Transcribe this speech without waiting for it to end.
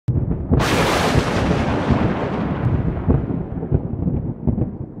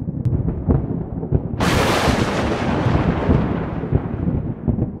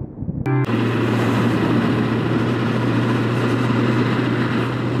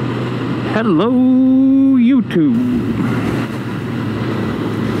Hello, YouTube.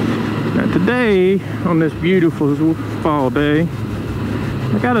 Now today, on this beautiful fall day,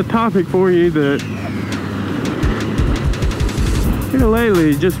 I got a topic for you that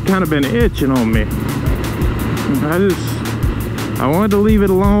lately just kind of been itching on me. I wanted to leave it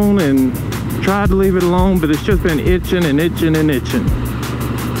alone and tried to leave it alone, but it's just been itching and itching and itching.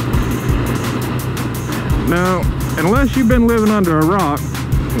 Now, unless you've been living under a rock,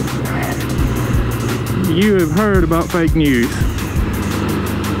 you have heard about fake news.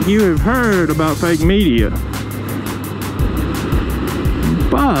 You have heard about fake media.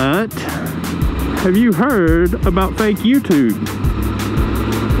 But have you heard about fake YouTube?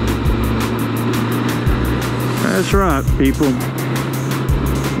 That's right, people.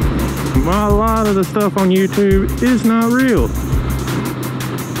 Well, a lot of the stuff on YouTube is not real.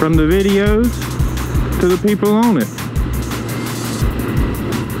 From the videos to the people on it.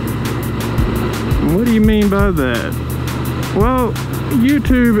 What do you mean by that? Well,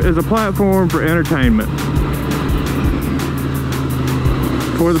 YouTube is a platform for entertainment.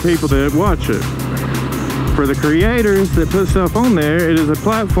 For the people that watch it. For the creators that put stuff on there, it is a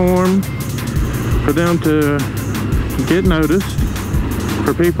platform for them to get noticed,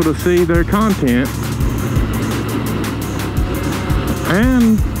 for people to see their content,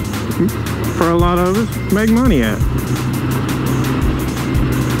 and for a lot of us, make money at.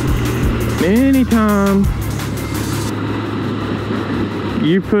 Anytime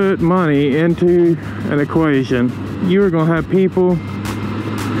you put money into an equation, you are going to have people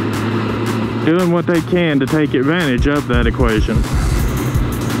doing what they can to take advantage of that equation.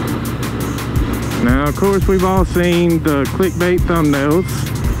 Now, of course, we've all seen the clickbait thumbnails,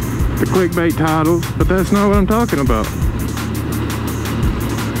 the clickbait titles, but that's not what I'm talking about.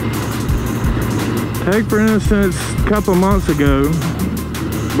 Take, for instance, a couple months ago,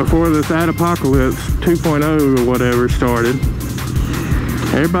 before this Apocalypse 2.0 or whatever started,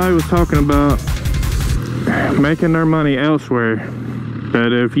 everybody was talking about making their money elsewhere.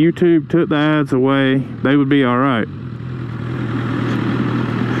 That if YouTube took the ads away, they would be alright.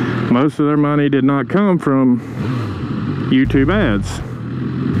 Most of their money did not come from YouTube ads.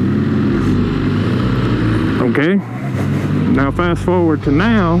 Okay? Now fast forward to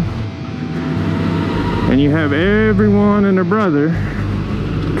now, and you have everyone and their brother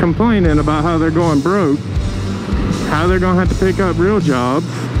complaining about how they're going broke, how they're going to have to pick up real jobs,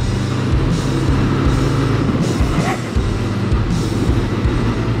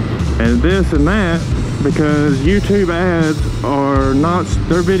 and this and that, because YouTube ads are not,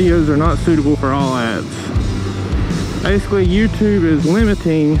 their videos are not suitable for all ads. Basically, YouTube is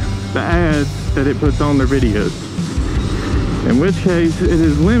limiting the ads that it puts on their videos, in which case it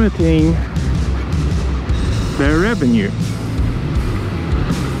is limiting their revenue.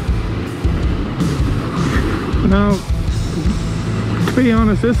 Now, to be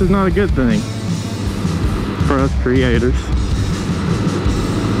honest, this is not a good thing for us creators.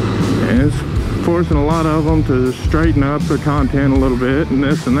 And it's forcing a lot of them to straighten up their content a little bit and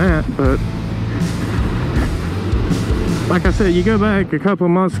this and that, but like I said, you go back a couple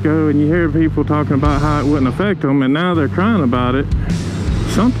of months ago and you hear people talking about how it wouldn't affect them, and now they're crying about it.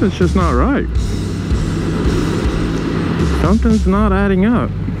 Something's just not right. Something's not adding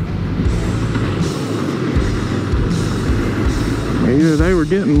up. Either they were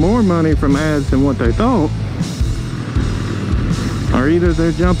getting more money from ads than what they thought, or either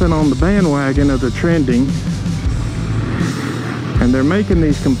they're jumping on the bandwagon of the trending and they're making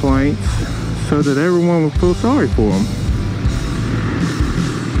these complaints so that everyone will feel sorry for them.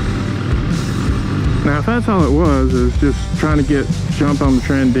 Now, if that's all it was, is just trying to jump on the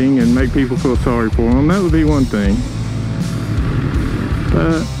trending and make people feel sorry for them, that would be one thing.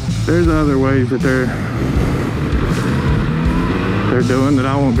 But there's other ways that they're doing that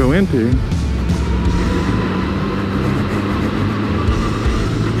I won't go into.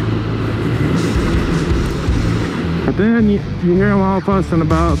 But then you hear them all fussing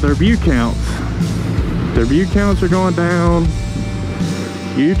about their view counts. Their view counts are going down.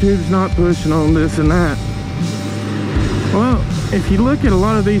 YouTube's not pushing on this and that. Well, if you look at a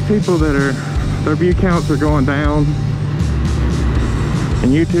lot of these people that their view counts are going down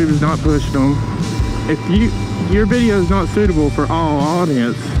and YouTube is not pushing them, if your video is not suitable for all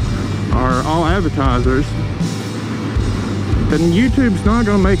audience or all advertisers, then YouTube's not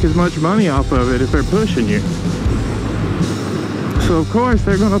going to make as much money off of it if they're pushing you. So of course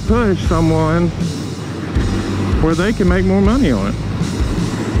they're going to push someone where they can make more money on it.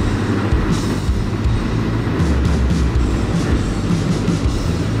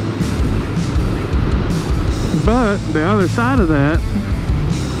 But the other side of that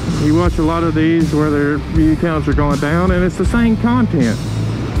You watch a lot of these where their view counts are going down, and it's the same content.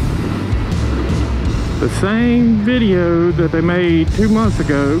 The same video that they made 2 months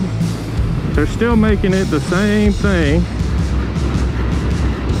ago, they're still making it the same thing.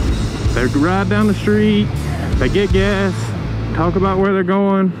 They ride down the street, they get gas, talk about where they're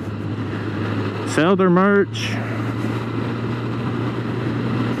going, sell their merch,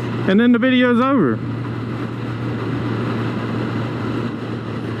 and then the video's over.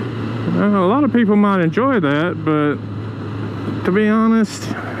 A lot of people might enjoy that, but to be honest,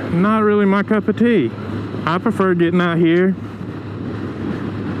 not really my cup of tea. I prefer getting out here,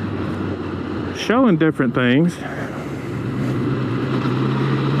 showing different things,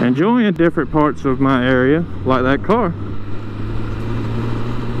 enjoying different parts of my area, like that car.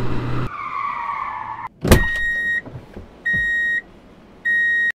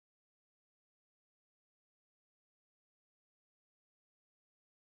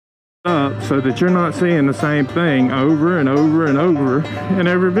 Up so that you're not seeing the same thing over and over and over in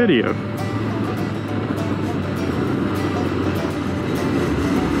every video.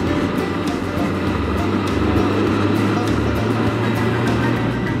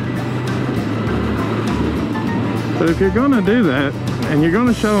 So if you're gonna do that and you're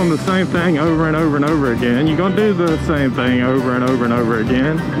gonna show them the same thing over and over and over again, you're gonna do the same thing over and over and over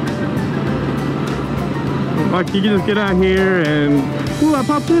again. Like you just get out here and, ooh, I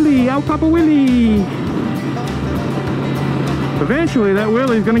pop Willie, I'll pop a Willie. Eventually that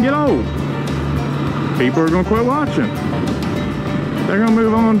Willie's gonna get old. People are gonna quit watching. They're gonna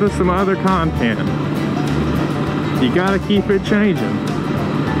move on to some other content. You gotta keep it changing.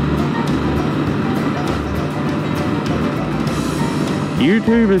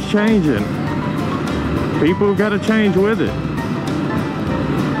 YouTube is changing. People gotta change with it.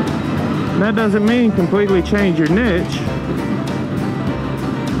 That doesn't mean completely change your niche,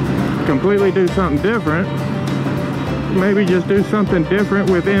 completely do something different. Maybe just do something different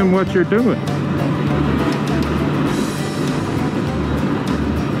within what you're doing.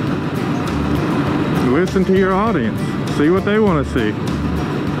 Listen to your audience, see what they want to see.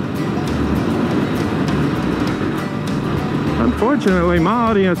 Unfortunately, my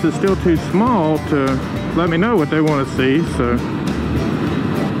audience is still too small to let me know what they want to see, so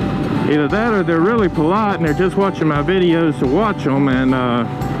either that or they're really polite and they're just watching my videos to watch them, and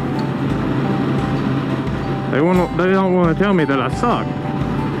they don't want to tell me that I suck.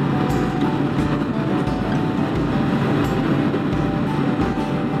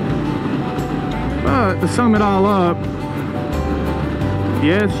 But to sum it all up,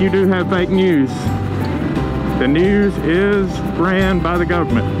 yes, you do have fake news. The news is ran by the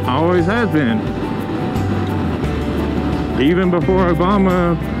government, always has been. Even before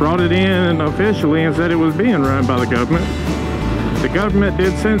Obama brought it in officially and said it was being run by the government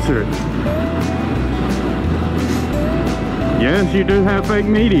did censor it. Yes, you do have fake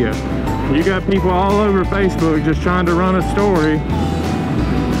media. You got people all over Facebook just trying to run a story,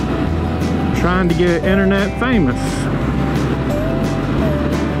 trying to get internet famous.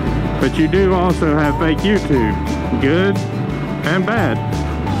 But you do also have fake YouTube, good and bad.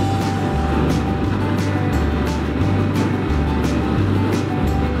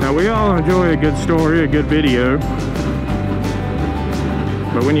 Now, we all enjoy a good story, a good video.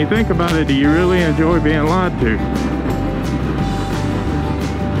 But when you think about it, do you really enjoy being lied to?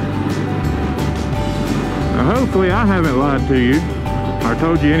 Now, hopefully I haven't lied to you or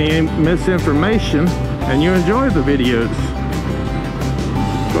told you any misinformation and you enjoyed the videos.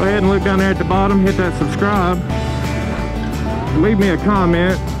 Go ahead and look down there at the bottom, hit that subscribe, leave me a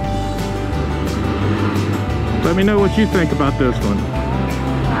comment, let me know what you think about this one.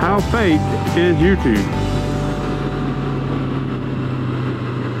 How fake is YouTube?